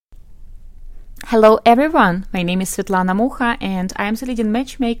Hello everyone, my name is Svetlana Mucha and I am the leading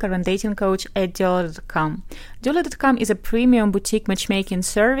matchmaker and dating coach at Duoly.com. Duoly.com is a premium boutique matchmaking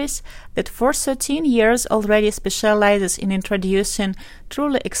service that for 13 years already specializes in introducing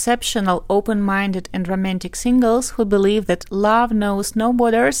truly exceptional, open-minded and romantic singles who believe that love knows no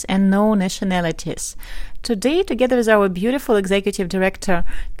borders and no nationalities. Today, together with our beautiful executive director,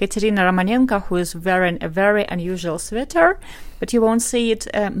 Katerina Romanenko, who is wearing a very unusual sweater, but you won't see it.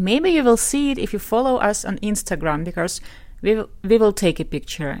 Maybe you will see it if you follow us on Instagram, because we will take a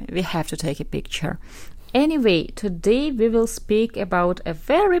picture. We have to take a picture. Anyway, today we will speak about a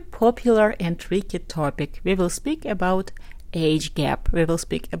very popular and tricky topic. We will speak about age gap. We will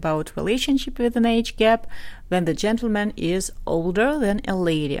speak about relationship with an age gap when the gentleman is older than a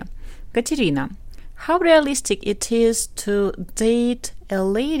lady. Katerina, how realistic it is to date a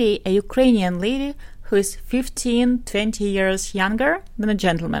lady, a Ukrainian lady, who is 15, 20 years younger than a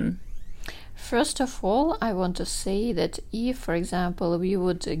gentleman? First of all, I want to say that if, for example, we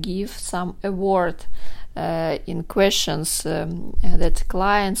would give some award in questions that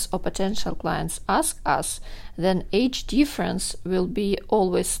clients or potential clients ask us, then age difference will be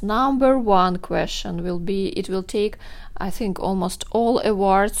always number one question. It will take, I think, almost all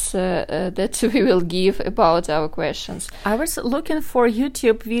awards that we will give about our questions. I was looking for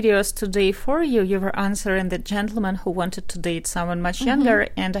YouTube videos today for you. You were answering the gentleman who wanted to date someone much younger,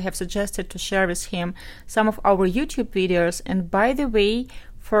 and I have suggested to share with him some of our YouTube videos. And by the way,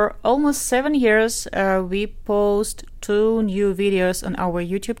 for almost 7 years, we post 2 new videos on our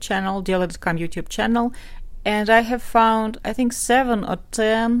YouTube channel, Duoly.com YouTube channel, and I have found, I think, 7 or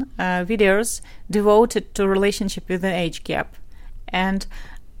 10 videos devoted to relationship with an age gap. And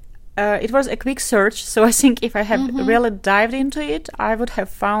it was a quick search, so I think if I had really dived into it, I would have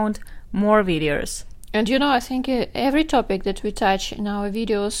found more videos. And I think every topic that we touch in our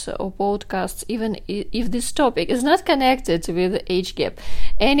videos or podcasts, even if this topic is not connected with age gap,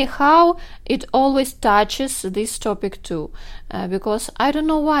 anyhow, it always touches this topic too. Because I don't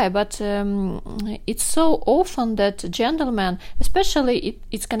know why, but it's so often that gentlemen, especially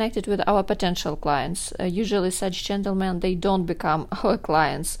it's connected with our potential clients. Usually such gentlemen, they don't become our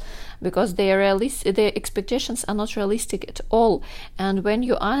clients because their expectations are not realistic at all. And when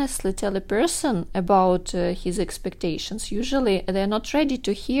you honestly tell a person about his expectations, usually they're not ready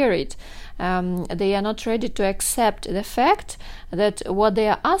to hear it. They are not ready to accept the fact that what they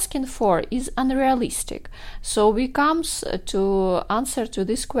are asking for is unrealistic. So we comes to answer to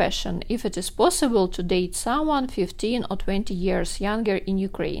this question, if it is possible to date someone 15 or 20 years younger in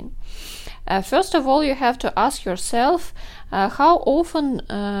Ukraine. First of all, you have to ask yourself, how often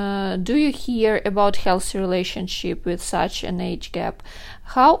do you hear about healthy relationship with such an age gap?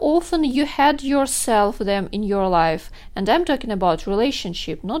 How often you had yourself them in your life? And I'm talking about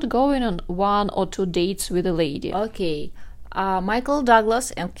relationship, not going on 1 or 2 dates with a lady. Okay, Michael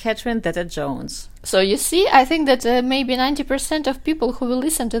Douglas and Catherine Zeta-Jones. So you see, I think that maybe 90% of people who will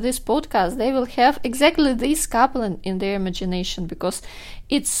listen to this podcast, they will have exactly this couple in their imagination, because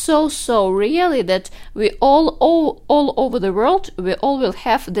it's so really that we all over the world, we all will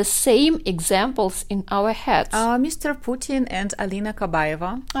have the same examples in our heads. Mr. Putin and Alina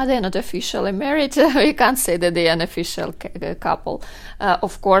Kabaeva. They're not officially married. We can't say that they are an official couple.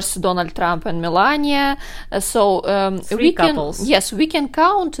 Of course, Donald Trump and Melania. Three couples. Yes, we can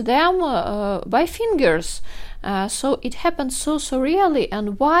count them by fingers. So it happens so really.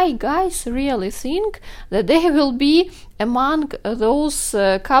 And why guys really think that they will be among those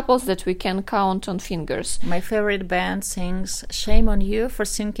couples that we can count on fingers? My favorite band sings "Shame on you for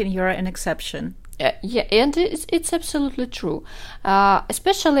thinking you're an exception." Yeah, and it's absolutely true.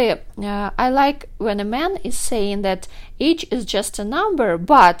 Especially, I like when a man is saying that age is just a number,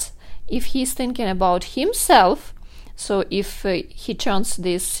 but if he's thinking about himself, so if he turns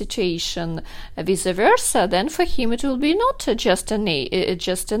this situation vice versa, then for him it will be not just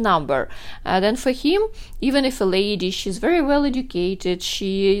a number. Then for him, even if a lady, she's very well educated,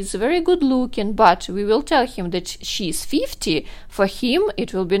 she is very good looking, but we will tell him that she is 50, for him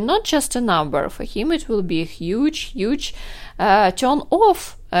it will be not just a number. For him it will be a huge turn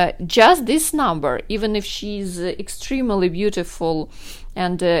off. Just this number, even if she's extremely beautiful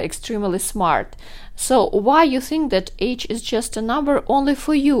and extremely smart. So why you think that age is just a number only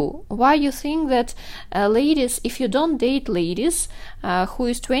for you? Why you think that ladies, if you don't date ladies who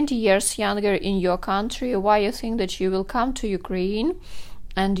is 20 years younger in your country, why you think that you will come to Ukraine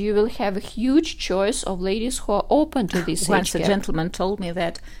and you will have a huge choice of ladies who are open to this age gap? Once a gentleman told me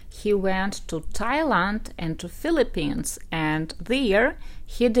that he went to Thailand and to Philippines, and there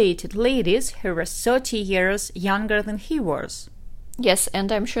he dated ladies who were 30 years younger than he was. Yes,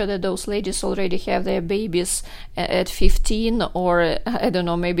 and I'm sure that those ladies already have their babies at 15, or I don't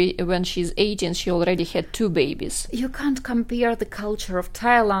know, maybe when she's 18, she already had 2 babies. You can't compare the culture of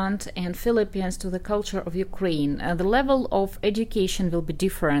Thailand and Philippines to the culture of Ukraine. The level of education will be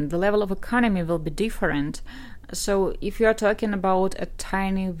different. The level of economy will be different. So if you are talking about a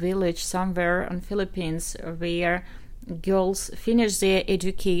tiny village somewhere in Philippines where girls finish their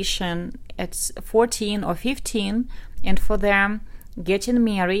education at 14 or 15, and for them getting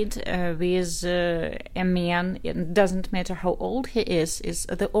married with a man, it doesn't matter how old he is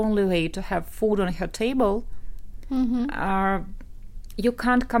the only way to have food on her table. You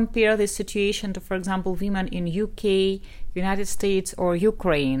can't compare this situation to, for example, women in UK, United States, or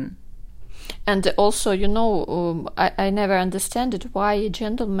Ukraine. And also, I never understand it, why a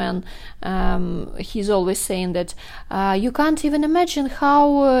gentleman, he's always saying that you can't even imagine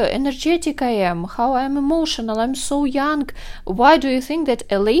how energetic I am, how I'm emotional, I'm so young. Why do you think that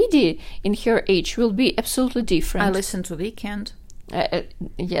a lady in her age will be absolutely different? I listen to Weekend.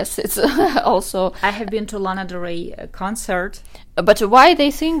 Yes, it's also... I have been to Lana Del Rey concert. But why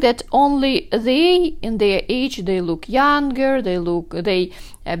they think that only they, in their age, they look younger, they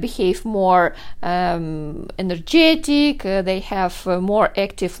behave more energetic, they have a more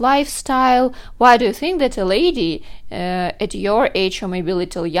active lifestyle? Why do you think that a lady at your age, or maybe a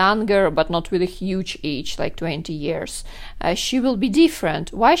little younger, but not with a huge age, like 20 years, she will be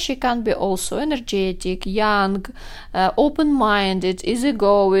different? Why she can't be also energetic, young, open-minded,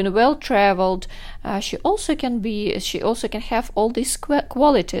 easygoing, well-traveled? She also can have all these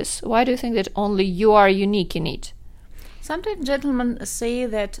qualities. Why do you think that only you are unique in it? Sometimes gentlemen say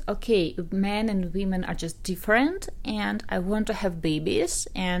that, okay, men and women are just different and I want to have babies.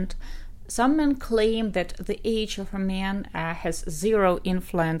 And some men claim that the age of a man has zero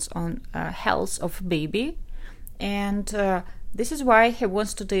influence on health of baby. And this is why he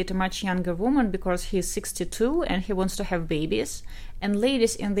wants to date a much younger woman, because he's 62 and he wants to have babies. And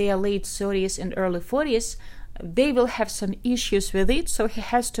ladies in their late 30s and early 40s, they will have some issues with it, so he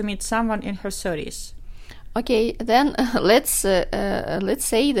has to meet someone in her 30s. Okay, then let's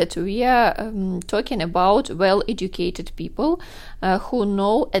say that we are talking about well-educated people who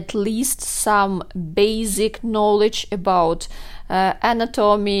know at least some basic knowledge about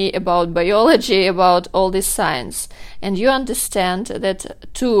anatomy, about biology, about all this science. And you understand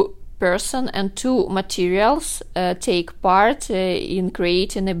that 2 person and 2 materials take part in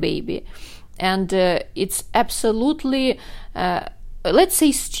creating a baby. And it's absolutely, let's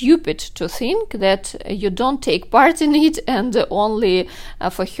say, stupid to think that you don't take part in it and only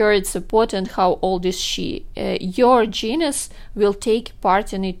for her it's important how old is she. Your genus will take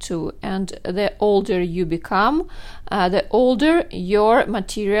part in it too. And the older you become, the older your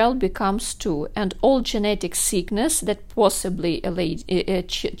material becomes too. And all genetic sickness that possibly a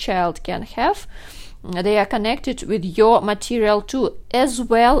child can have, they are connected with your material too, as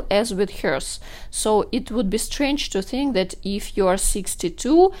well as with hers. So it would be strange to think that if you are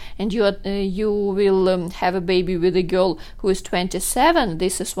 62 and you will have a baby with a girl who is 27,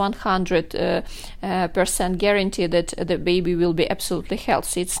 this is 100% guarantee that the baby will be absolutely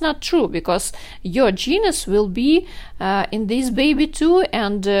healthy. It's not true, because your genus will be in this baby too,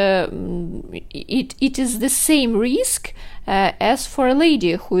 and it is the same risk as for a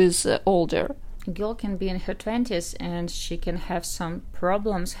lady who is older. A girl can be in her 20s and she can have some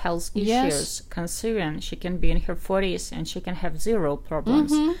problems, health issues, Yes. concerning. She can be in her 40s and she can have zero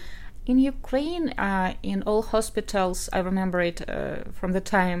problems. In Ukraine, in all hospitals, I remember it from the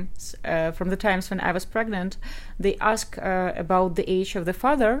times when I was pregnant, they ask about the age of the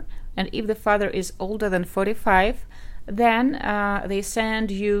father, and if the father is older than 45, then they send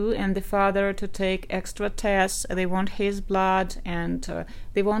you and the father to take extra tests. They want his blood, and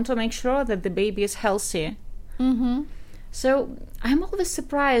they want to make sure that the baby is healthy. So I'm always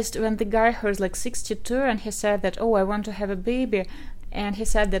surprised when the guy who is like 62 and he said that, oh, I want to have a baby, and he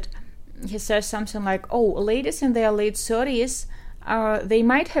says something like, oh, ladies in their late 30s, they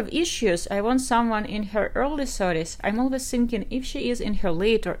might have issues. I want someone in her early 30s. I'm always thinking, if she is in her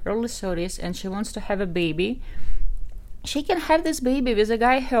late or early 30s and she wants to have a baby, she can have this baby with a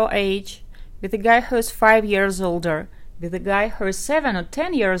guy her age, with a guy who is 5 years older, with a guy who is 7 or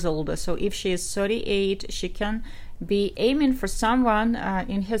 10 years older. So if she is 38, she can be aiming for someone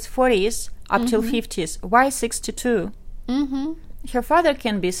in his 40s up till 50s. Why 62? Her father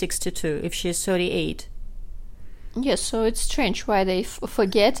can be 62 if she is 38. Yes, so it's strange why they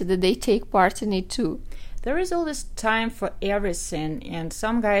forget that they take part in it too. There is always time for everything, and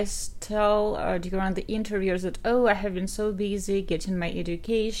some guys tell during the interviews that, oh, I have been so busy getting my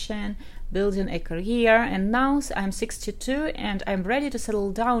education, building a career, and now I'm 62 and I'm ready to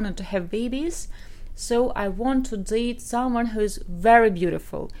settle down and to have babies. So I want to date someone who is very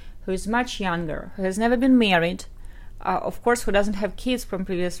beautiful, who is much younger, who has never been married, of course, who doesn't have kids from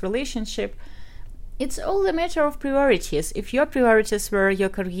previous relationship. It's all a matter of priorities. If your priorities were your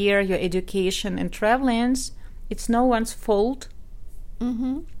career, your education, and travelings, it's no one's fault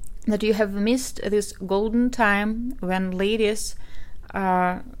that you have missed this golden time when ladies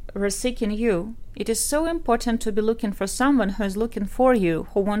were seeking you. It is so important to be looking for someone who is looking for you,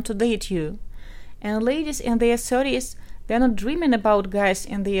 who want to date you. And ladies in their 30s, they're not dreaming about guys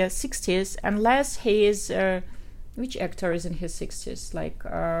in their 60s unless he is... which actor is in his 60s? Like...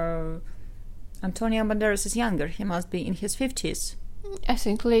 Antonio Banderas is younger. He must be in his 50s. I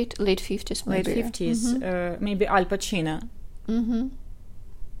think late 50s maybe. Late 50s. Maybe Al Pacino.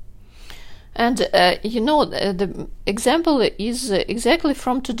 And, the example is exactly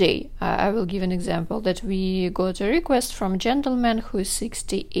from today. I will give an example that we got a request from a gentleman who is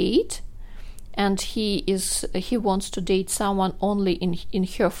 68, and he wants to date someone only in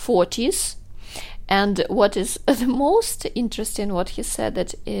her 40s. And what is the most interesting, what he said,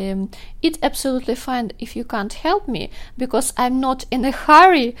 that it's absolutely fine if you can't help me, because I'm not in a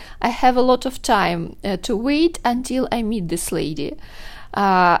hurry. I have a lot of time to wait until I meet this lady.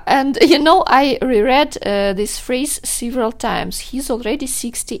 And, I reread this phrase several times. He's already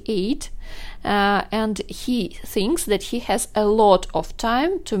 68, and he thinks that he has a lot of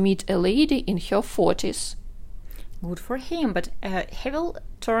time to meet a lady in her 40s. Good for him, but he will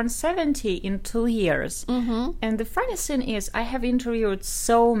turn 70 in 2 years. And the funny thing is, I have interviewed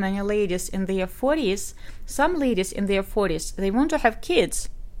so many ladies in their 40s. Some ladies in their 40s, they want to have kids.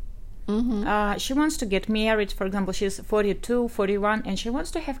 She wants to get married, for example, she's 42, 41, and she wants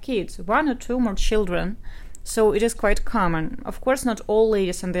to have kids, 1 or 2 more children. So it is quite common. Of course, not all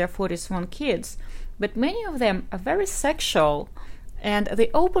ladies in their 40s want kids, but many of them are very sexual, and they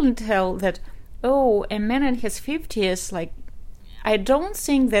openly tell that, oh, a man in his 50s, like, I don't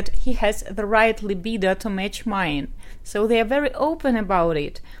think that he has the right libido to match mine. So they are very open about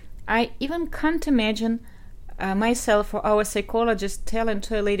it. I even can't imagine myself or our psychologist telling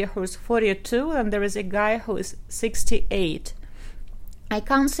to a lady who is 42 and there is a guy who is 68. I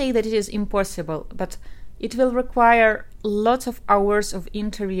can't say that it is impossible, but it will require lots of hours of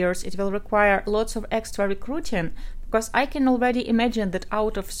interviews. It will require lots of extra recruiting, because I can already imagine that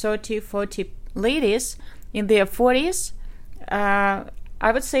out of 30, 40 ladies in their 40s,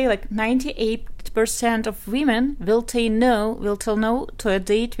 I would say like 98% of women will tell no to a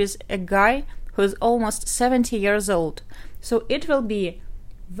date with a guy who is almost 70 years old. So it will be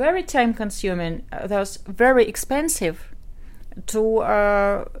very time consuming, thus very expensive to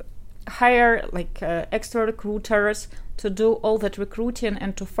hire extra recruiters to do all that recruiting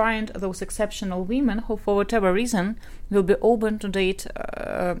and to find those exceptional women who, for whatever reason, will be open to date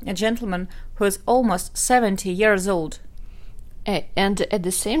a gentleman who is almost 70 years old. And at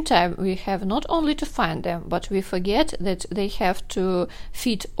the same time, we have not only to find them, but we forget that they have to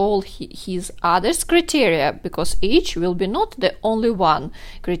fit all his others criteria, because age will be not the only one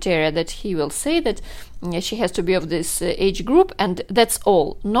criteria that he will say that she has to be of this age group and that's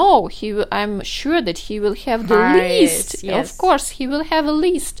all. No, I'm sure that he will have the list. Yes. Of course, he will have a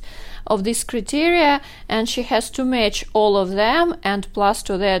list of these criteria, and she has to match all of them, and plus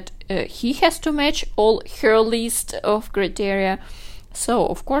to that he has to match all her list of criteria. So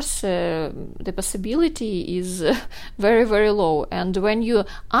of course the possibility is very, very low. And when you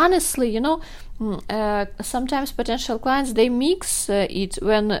honestly, sometimes potential clients, they mix it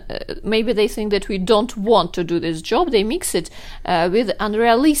when maybe they think that we don't want to do this job, they mix it with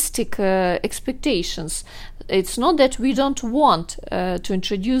unrealistic expectations. It's not that we don't want to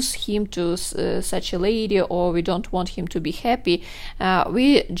introduce him to such a lady, or we don't want him to be happy.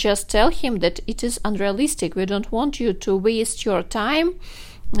 We just tell him that it is unrealistic. We don't want you to waste your time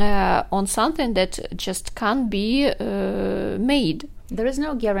on something that just can't be made. There is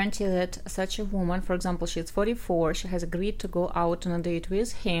no guarantee that such a woman, for example, she's 44, she has agreed to go out on a date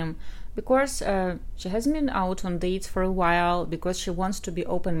with him because she hasn't been out on dates for a while, because she wants to be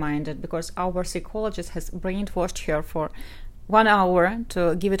open-minded, because our psychologist has brainwashed her for 1 hour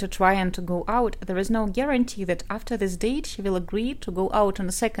to give it a try and to go out. There is no guarantee that after this date she will agree to go out on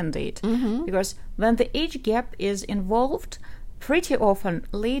a second date. Because when the age gap is involved, pretty often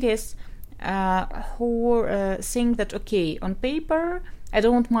ladies who think that, okay, on paper I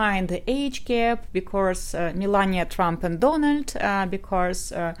don't mind the age gap because Melania Trump and Donald,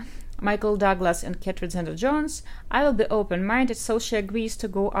 because Michael Douglas and Catherine Zeta-Jones, I will be open-minded, so she agrees to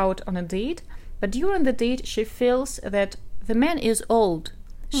go out on a date. But during the date she feels that the man is old.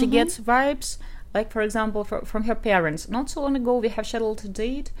 She gets vibes, like, for example, from her parents. Not so long ago, we have scheduled a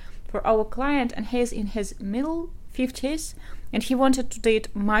date for our client, and he's in his middle 50s, and he wanted to date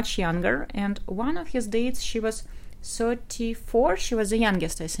much younger. And one of his dates, she was 34. She was the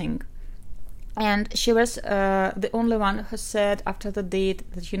youngest, I think. And she was the only one who said after the date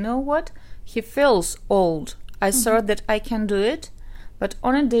that, you know what, he feels old. I thought that I can do it, but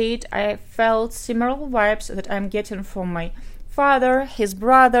on a date I felt similar vibes that I'm getting from my father, his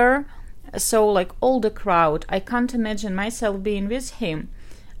brother, so like older crowd. I can't imagine myself being with him.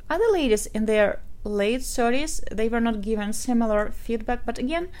 Other ladies in their late 30s, they were not given similar feedback, but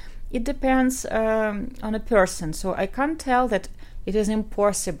again, it depends on a person, so I can't tell that it is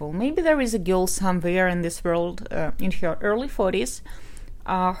impossible. Maybe there is a girl somewhere in this world in her early 40s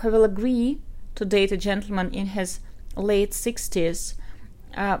who will agree to date a gentleman in his late 60s,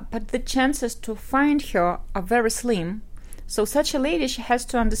 but the chances to find her are very slim. So such a lady, she has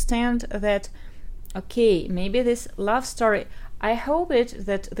to understand that, okay, maybe this love story, I hope it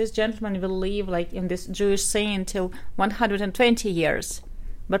that this gentleman will live, like in this Jewish saying, till 120 years.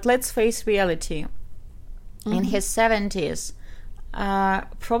 But let's face reality. In his 70s,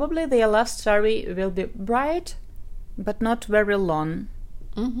 probably their love story will be bright, but not very long.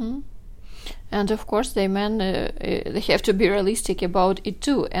 And of course, they have to be realistic about it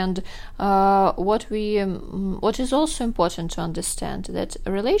too. And what is also important to understand, that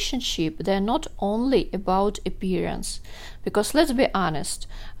a relationship, they're not only about appearance. Because let's be honest,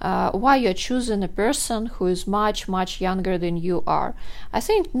 why you're choosing a person who is much, much younger than you are? I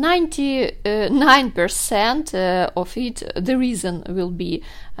think 99% of it, the reason will be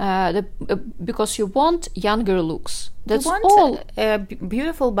because you want younger looks. That's you want all. A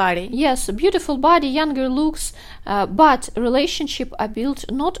beautiful body. Yes, a beautiful body, younger looks, but relationships are built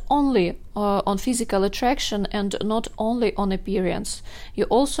not only on physical attraction and not only on appearance. You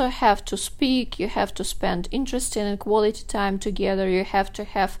also have to speak, you have to spend interesting and quality time together, you have to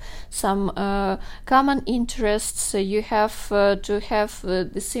have some common interests, you have to have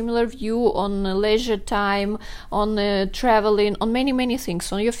the similar view on leisure time, on traveling, on many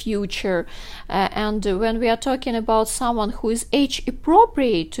things, on your future. And when we are talking about someone who is age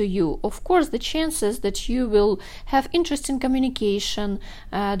appropriate to you, of course the chances that you will have interesting communication,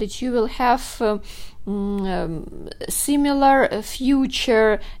 that you will have similar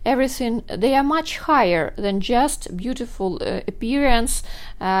future, everything, they are much higher than just beautiful appearance.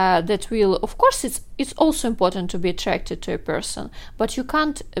 That will, of course, it's also important to be attracted to a person, but you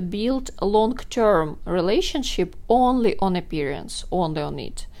can't build a long-term relationship only on appearance, only on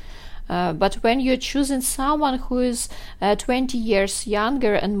it. But when you're choosing someone who is 20 years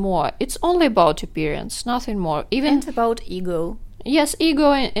younger and more, it's only about appearance, nothing more. And about ego. Yes,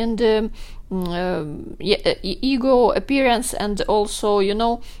 ego and ego, appearance, and also, you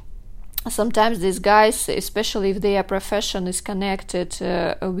know, sometimes these guys, especially if their profession is connected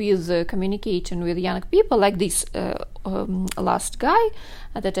with communicating with young people, like this last guy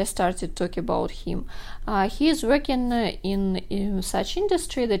that I started talking about him. He is working in such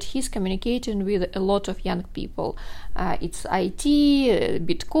industry that he's communicating with a lot of young people. It's IT,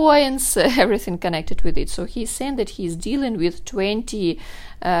 bitcoins, everything connected with it. So he's saying that he's dealing with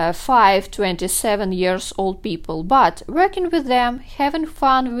 25, 27 years old people, but working with them, having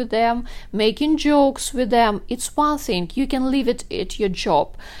fun with them, making jokes with them, it's one thing. You can leave it at your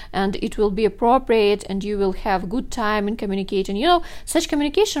job and it will be appropriate and you will have good time in communicating. You know, such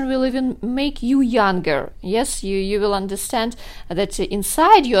communication will even make you younger. Yes, you will understand that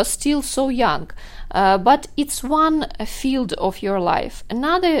inside you are still so young. But it's one field of your life.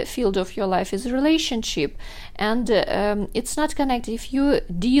 Another field of your life is relationship, and it's not connected. If you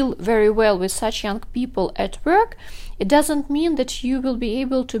deal very well with such young people at work, it doesn't mean that you will be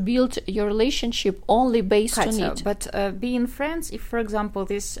able to build your relationship only based on it. But being friends, if, for example,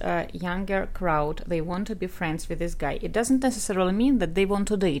 this younger crowd, they want to be friends with this guy, it doesn't necessarily mean that they want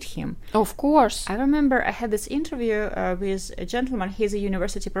to date him. Of course. I remember I had this interview with a gentleman. He's a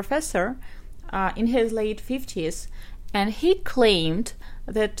university professor in his late 50s, and he claimed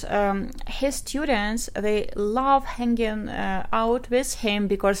that his students, they love hanging out with him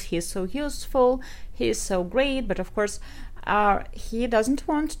because he's so useful, he's so great, but of course he doesn't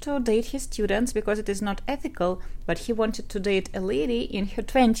want to date his students because it is not ethical, but he wanted to date a lady in her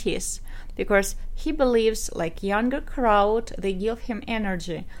 20s because he believes, like younger crowd, they give him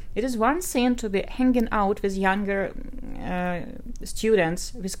energy. It is one thing to be hanging out with younger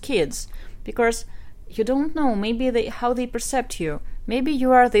students, with kids, because you don't know maybe how they perceive you. Maybe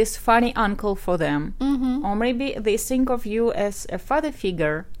you are this funny uncle for them, or maybe they think of you as a father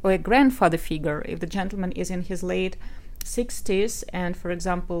figure or a grandfather figure if the gentleman is in his late 60s, and for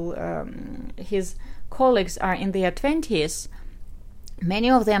example, his colleagues are in their 20s,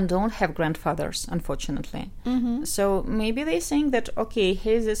 many of them don't have grandfathers, unfortunately. So maybe they think that, okay,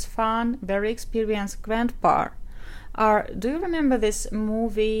 he's this fun, very experienced grandpa. Do you remember this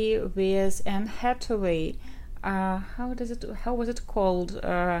movie with Anne Hathaway? How was it called?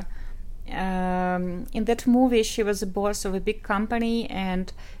 In that movie, she was the boss of a big company,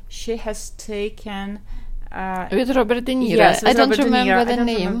 and she has taken with Robert De Niro. Yes, I don't remember the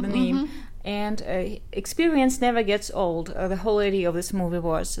name. And experience never gets old. The whole idea of this movie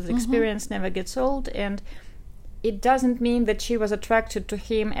was the experience never gets old, and it doesn't mean that she was attracted to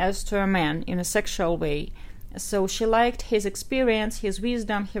him as to a man in a sexual way. So she liked his experience, his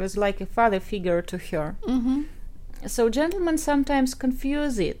wisdom. He was like a father figure to her. So gentlemen sometimes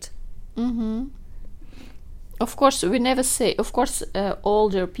confuse it. Of course, we never say, of course,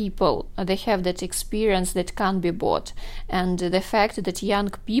 older people, they have that experience that can't be bought. And the fact that young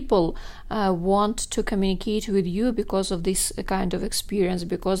people want to communicate with you because of this kind of experience,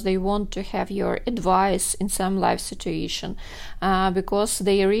 because they want to have your advice in some life situation, because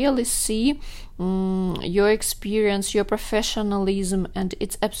they really see your experience, your professionalism, and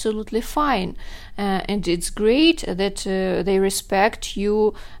it's absolutely fine. And it's great that they respect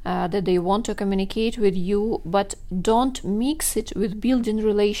you, that they want to communicate with you, but don't mix it with building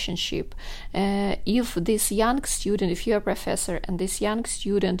relationship. If this young student, if you're a professor and this young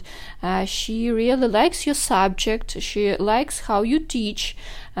student, she really likes your subject, she likes how you teach,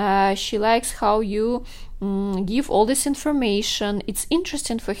 she likes how you give all this information, it's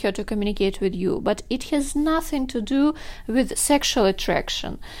interesting for her to communicate with you, but it has nothing to do with sexual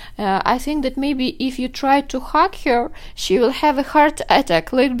attraction. I think that maybe if you try to hug her, she will have a heart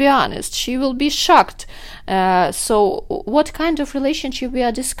attack, let's be honest. She will be shocked. So what kind of relationship we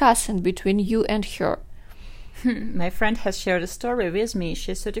are discussing between you and her? My friend has shared a story with me.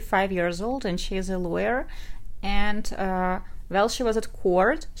 She's 35 years old and she is a lawyer, and while she was at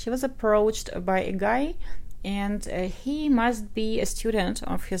court, she was approached by a guy, and he must be a student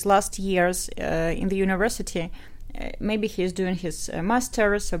of his last years in the university. Maybe he's doing his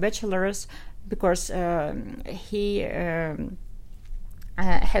master's or bachelor's, because he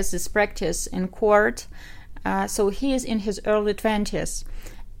has this practice in court. So he is in his early 20s,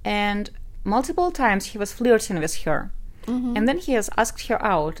 and multiple times he was flirting with her. And then he has asked her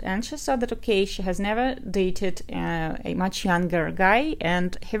out, and she said that, okay, she has never dated a much younger guy,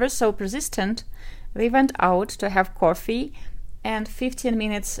 and he was so persistent. They went out to have coffee, and 15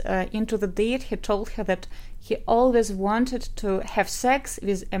 minutes into the date, he told her that he always wanted to have sex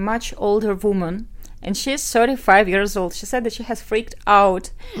with a much older woman, and she's 35 years old. She said that she has freaked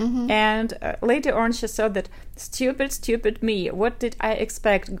out, and later on she said that, stupid me, what did I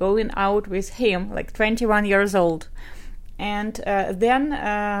expect going out with him, like 21 years old? And then,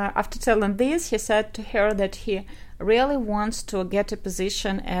 after telling this, he said to her that he really wants to get a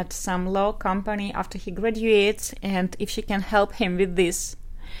position at some law company after he graduates, and if she can help him with this.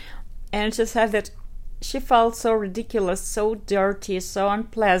 And she said that she felt so ridiculous, so dirty, so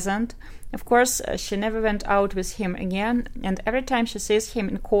unpleasant. Of course, she never went out with him again, and every time she sees him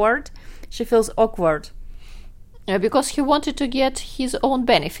in court, she feels awkward. Because he wanted to get his own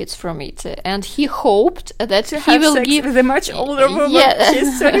benefits from it, and he hoped that to he will sex give with a much older woman. Yeah.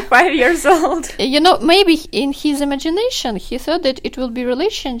 She's 35 years old. You know, maybe in his imagination he thought that it will be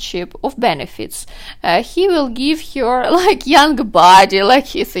relationship of benefits. He will give her like young body, like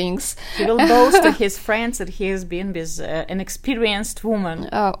he thinks. He will boast to his friends that he has been with an experienced woman.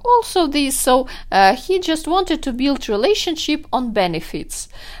 Also this, so he just wanted to build relationship on benefits.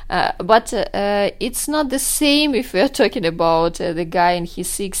 But it's not the same if we're talking about the guy in his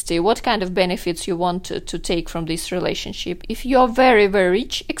 60s. What kind of benefits you want to take from this relationship? If you're very, very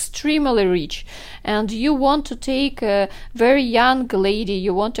rich, extremely rich, and you want to take a very young lady,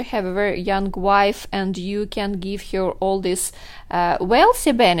 you want to have a very young wife, and you can give her all these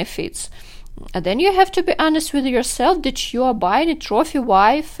wealthy benefits, then you have to be honest with yourself that you are buying a trophy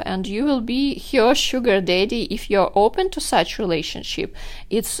wife, and you will be her sugar daddy if you're open to such relationship.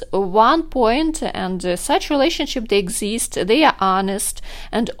 It's one point, and such relationship, they exist, they are honest,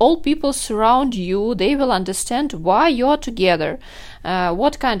 and all people surround you, they will understand why you're together.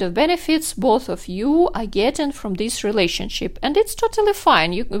 what kind of benefits both of you are getting from this relationship. And it's totally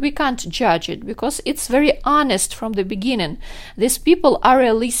fine. We can't judge it because it's very honest from the beginning. These people are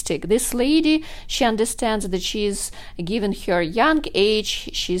realistic. This lady, she understands that she's given her young age,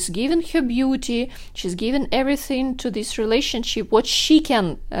 she's given her beauty, she's given everything to this relationship, what she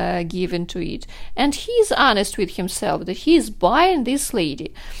can give into it. And he is honest with himself that he is buying this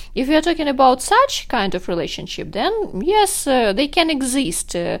lady. If we are talking about such kind of relationship, then yes, they can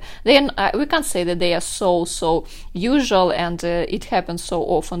exist. Then we can't say that they are so usual and it happens so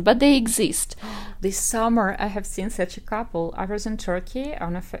often, but they exist. This summer, I have seen such a couple. I was in Turkey.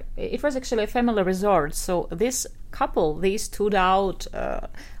 It was actually a family resort. So this couple, they stood out.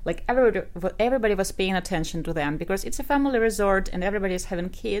 Like everybody was paying attention to them because it's a family resort and everybody is having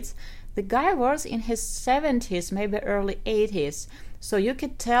kids. The guy was in his 70s, maybe early 80s. So you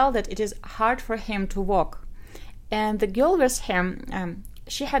could tell that it is hard for him to walk. And the girl with him,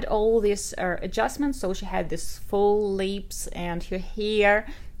 she had all these adjustments. So she had these full lips and her hair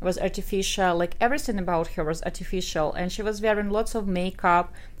was artificial. Like everything about her was artificial. And she was wearing lots of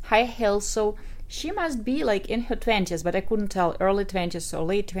makeup, high heels. So she must be like in her 20s, but I couldn't tell early 20s or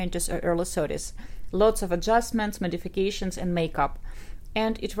late 20s or early 30s. Lots of adjustments, modifications, and makeup.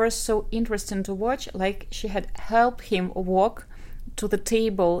 And it was so interesting to watch. Like she had helped him walk to the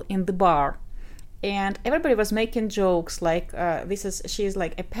table in the bar. And everybody was making jokes like she is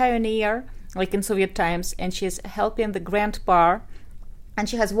like a pioneer, like in Soviet times, and she is helping the grandpa. And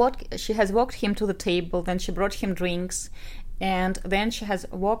she has walked him to the table, then she brought him drinks, and then she has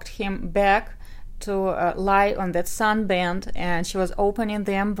walked him back to lie on that sunbed, and she was opening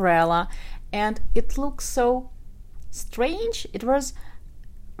the umbrella, and it looked so strange. It was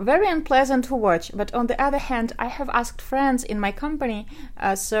very unpleasant to watch. But on the other hand, I have asked friends in my company,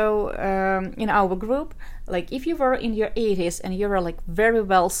 in our group, like if you were in your 80s and you were like very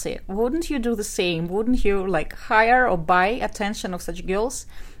wealthy, wouldn't you do the same? Wouldn't you like hire or buy attention of such girls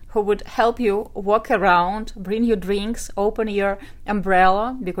who would help you walk around, bring you drinks, open your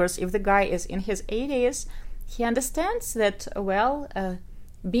umbrella? Because if the guy is in his 80s, he understands that,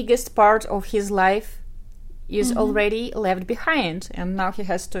 biggest part of his life is already left behind, and now he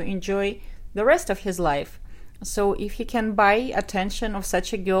has to enjoy the rest of his life. So if he can buy attention of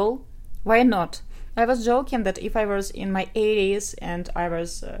such a girl, why not? I was joking that if I was in my 80s and I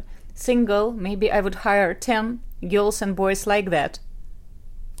was single, maybe I would hire 10 girls and boys like that.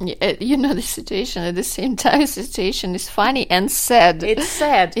 You know, the situation at the same time, the situation is funny and sad. It's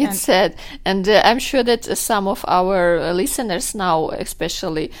sad. It's sad. And I'm sure that some of our listeners now,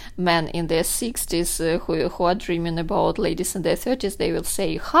 especially men in their 60s who are dreaming about ladies in their 30s, they will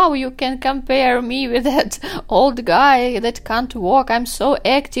say, how you can compare me with that old guy that can't walk? I'm so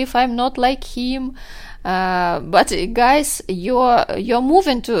active. I'm not like him. But guys, you're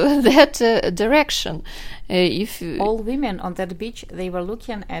moving to that direction. If all women on that beach, they were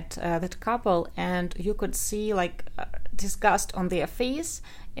looking at that couple, and you could see like disgust on their face.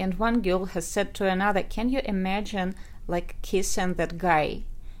 And one girl has said to another, "Can you imagine like kissing that guy?"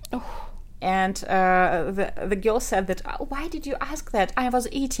 Oh. And the girl said that, "Why did you ask that? I was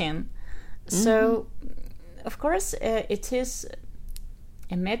eating." So, of course, it is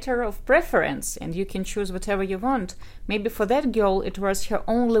a matter of preference, and you can choose whatever you want. Maybe for that girl, it was her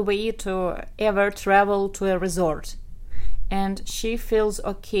only way to ever travel to a resort, and she feels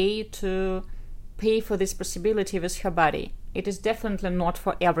okay to pay for this possibility with her body. It is definitely not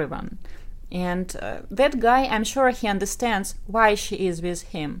for everyone. And that guy, I'm sure he understands why she is with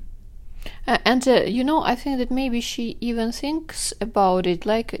him. I think that maybe she even thinks about it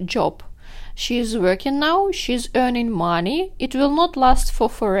like a job. She is working now, she's earning money, it will not last for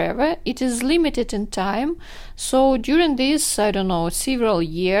forever, it is limited in time, so during these, several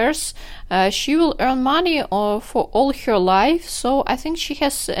years, she will earn money for all her life, so I think she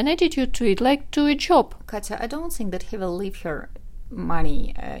has an attitude to it, like to a job. Katya, I don't think that he will leave her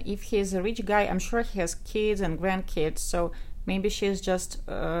money. If he is a rich guy, I'm sure he has kids and grandkids, so maybe she is just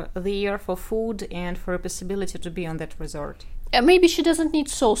there for food and for a possibility to be on that resort. Maybe she doesn't need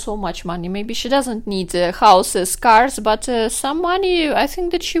so much money. Maybe she doesn't need houses, cars, but some money I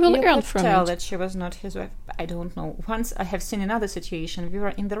think that she will earn from it. You could tell that she was not his wife. I don't know. Once I have seen another situation. We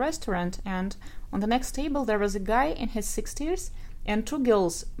were in the restaurant, and on the next table there was a guy in his 60s and two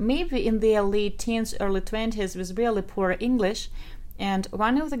girls, maybe in their late teens, early 20s, with really poor English. And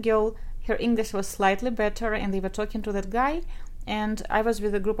one of the girl, her English was slightly better, and they were talking to that guy. And I was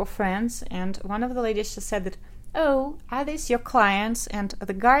with a group of friends, and one of the ladies, she said that, "Oh, are these your clients?" And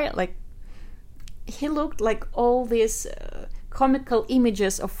the guy, he looked like all these comical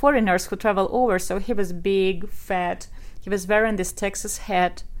images of foreigners who travel over. So he was big, fat, He was wearing this Texas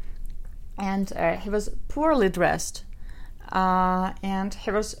hat, and he was poorly dressed, and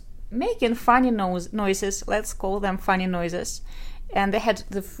he was making funny noises. Let's call them funny noises. And they had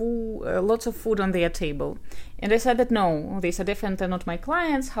lots of food on their table. And they said that no, these are definitely not my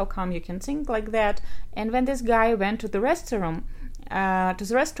clients. How come you can think like that? And when this guy went to the restroom,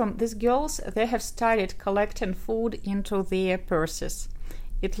 these girls, they have started collecting food into their purses.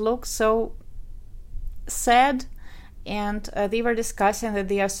 It looks so sad, and they were discussing that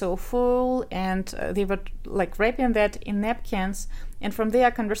they are so full, and they were like wrapping that in napkins. And from their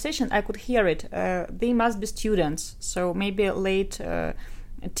conversation, I could hear it. They must be students, so maybe late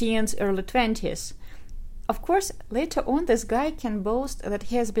teens, early 20s. Of course, later on, this guy can boast that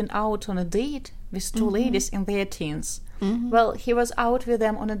he has been out on a date with two ladies in their teens. Well, he was out with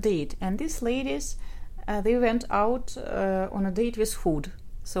them on a date, and these ladies, they went out on a date with food.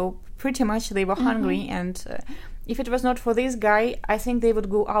 So pretty much they were hungry, and if it was not for this guy, I think they would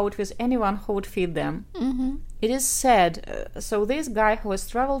go out with anyone who would feed them. It is sad. So this guy who has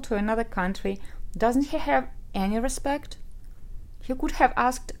traveled to another country, doesn't he have any respect? He could have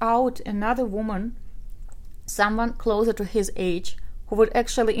asked out another woman, someone closer to his age, who would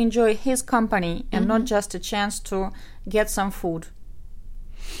actually enjoy his company and not just a chance to get some food.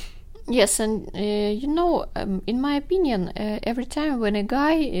 Yes, and in my opinion, every time when a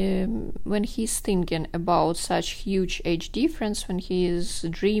guy, when he's thinking about such huge age difference, when he is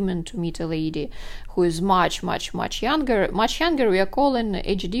dreaming to meet a lady who is much younger, we are calling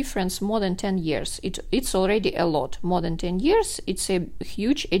age difference more than 10 years. It's already a lot. More than 10 years, it's a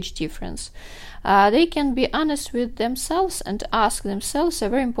huge age difference. They can be honest with themselves and ask themselves a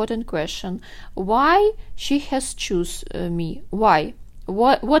very important question. Why she has chosen me? Why?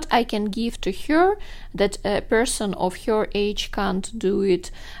 What I can give to her that a person of her age can't do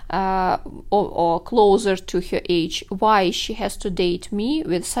it, or closer to her age? Why she has to date me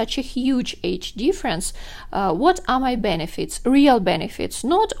with such a huge age difference? What are my benefits, real benefits?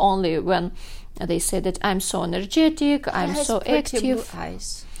 Not only when they say that I'm so energetic, I'm so active. Blue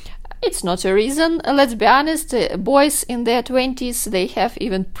eyes. It's not a reason. Let's be honest. Boys in their 20s, they have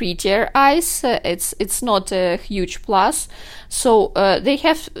even prettier eyes. It's not a huge plus. So they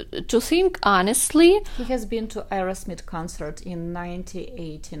have to think honestly. He has been to Aerosmith concert in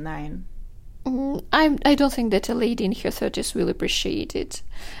 1989. I don't think that a lady in her 30s will appreciate it.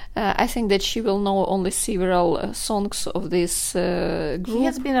 I think that she will know only several songs of this group. He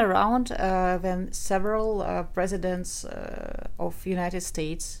has been around when several presidents of United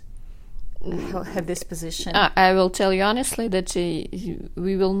States had this position. I will tell you honestly that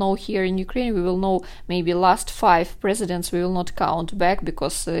we will know here in Ukraine, we will know maybe last 5 presidents, we will not count back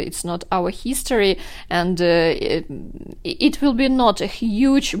because it's not our history, and it will be not a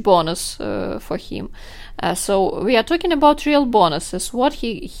huge bonus for him. So we are talking about real bonuses, what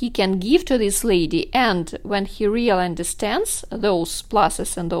he can give to this lady, and when he really understands those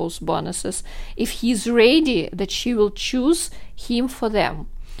pluses and those bonuses, if he's ready, that she will choose him for them.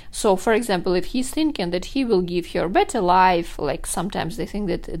 So, for example, if he's thinking that he will give her a better life, like sometimes they think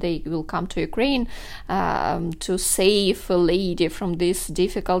that they will come to Ukraine to save a lady from this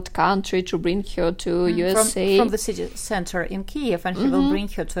difficult country, to bring her to USA. From the city center in Kiev, and he will bring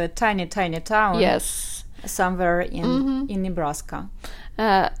her to a tiny town. Yes. Somewhere in Nebraska.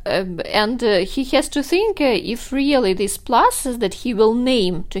 And he has to think if really these pluses that he will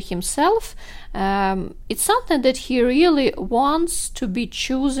name to himself, it's something that he really wants to be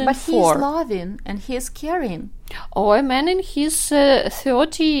chosen but for. But he is loving and he is caring. Oh, a man in his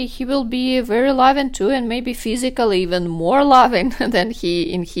 30, he will be very loving too, and maybe physically even more loving than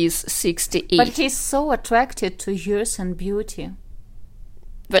he in his 68. But he's so attracted to youth and beauty.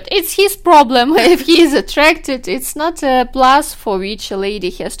 But it's his problem. If he is attracted, it's not a plus for which a lady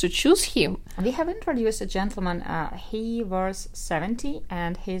has to choose him. We have introduced a gentleman. He was 70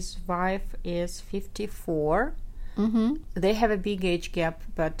 and his wife is 54. They have a big age gap,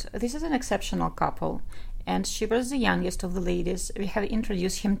 but this is an exceptional couple. And she was the youngest of the ladies. We have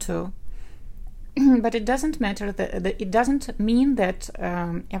introduced him too. But it doesn't matter. It doesn't mean that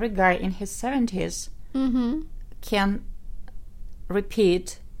every guy in his 70s can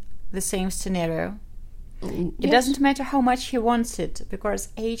repeat the same scenario. It doesn't matter how much he wants it, because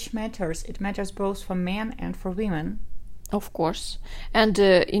age matters. It matters both for men and for women. Of course. And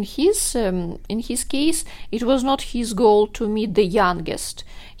in his case, it was not his goal to meet the youngest.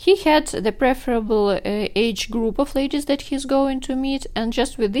 He had the preferable age group of ladies that he's going to meet, and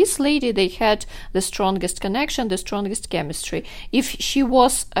just with this lady, they had the strongest connection, the strongest chemistry. If she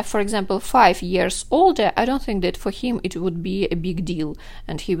was, for example, 5 years older, I don't think that for him it would be a big deal,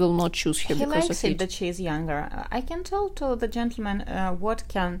 and he will not choose her because of it. He likes it that she is younger. I can tell to the gentleman what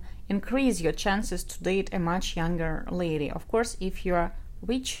can increase your chances to date a much younger lady. Of course, if you are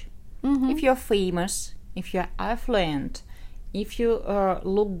rich, if you are famous, if you are affluent, if you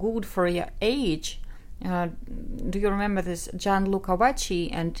look good for your age. Do you remember this Gianluca Vacci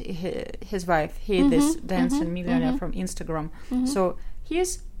and his wife? He this dancing millionaire from Instagram. So he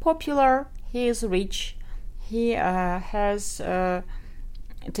is popular, he is rich, he has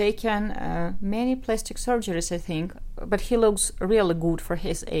taken many plastic surgeries, I think, but he looks really good for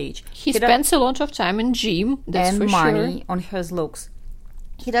his age. He spends a lot of time in gym, that's and for money sure. on his looks.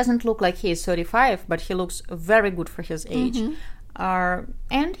 He doesn't look like he is 35, but he looks very good for his age.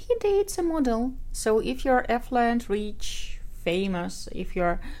 And he dates a model. So if you're affluent, rich, famous, if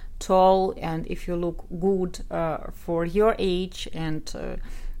you're tall, and if you look good for your age, and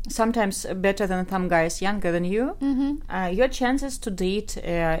sometimes better than some guys younger than you, your chances to date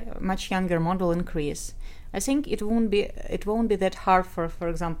a much younger model increase. I think it won't be that hard for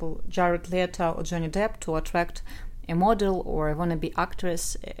example, Jared Leto or Johnny Depp to attract a model or a wannabe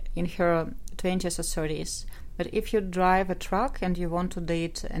actress in her 20s or 30s. But if you drive a truck and you want to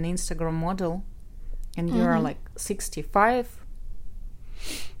date an Instagram model and you are like 65,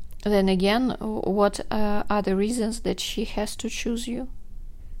 then again, what are the reasons that she has to choose you?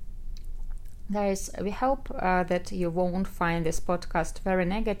 Guys, we hope that you won't find this podcast very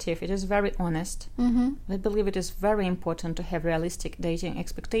negative. It is very honest. We believe it is very important to have realistic dating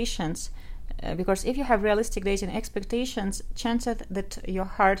expectations. Because if you have realistic dating expectations, chances that your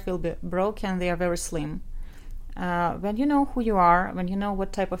heart will be broken, they are very slim. When you know who you are, when you know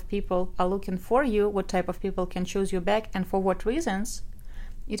what type of people are looking for you, what type of people can choose you back, and for what reasons,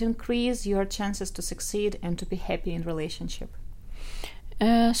 it increases your chances to succeed and to be happy in relationship.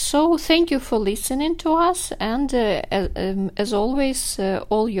 So thank you for listening to us, and as always,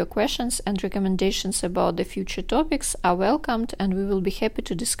 all your questions and recommendations about the future topics are welcomed, and we will be happy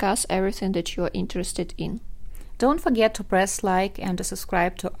to discuss everything that you are interested in. Don't forget to press like and to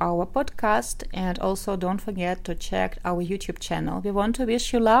subscribe to our podcast, and also don't forget to check our YouTube channel. We want to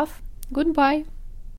wish you love. Goodbye.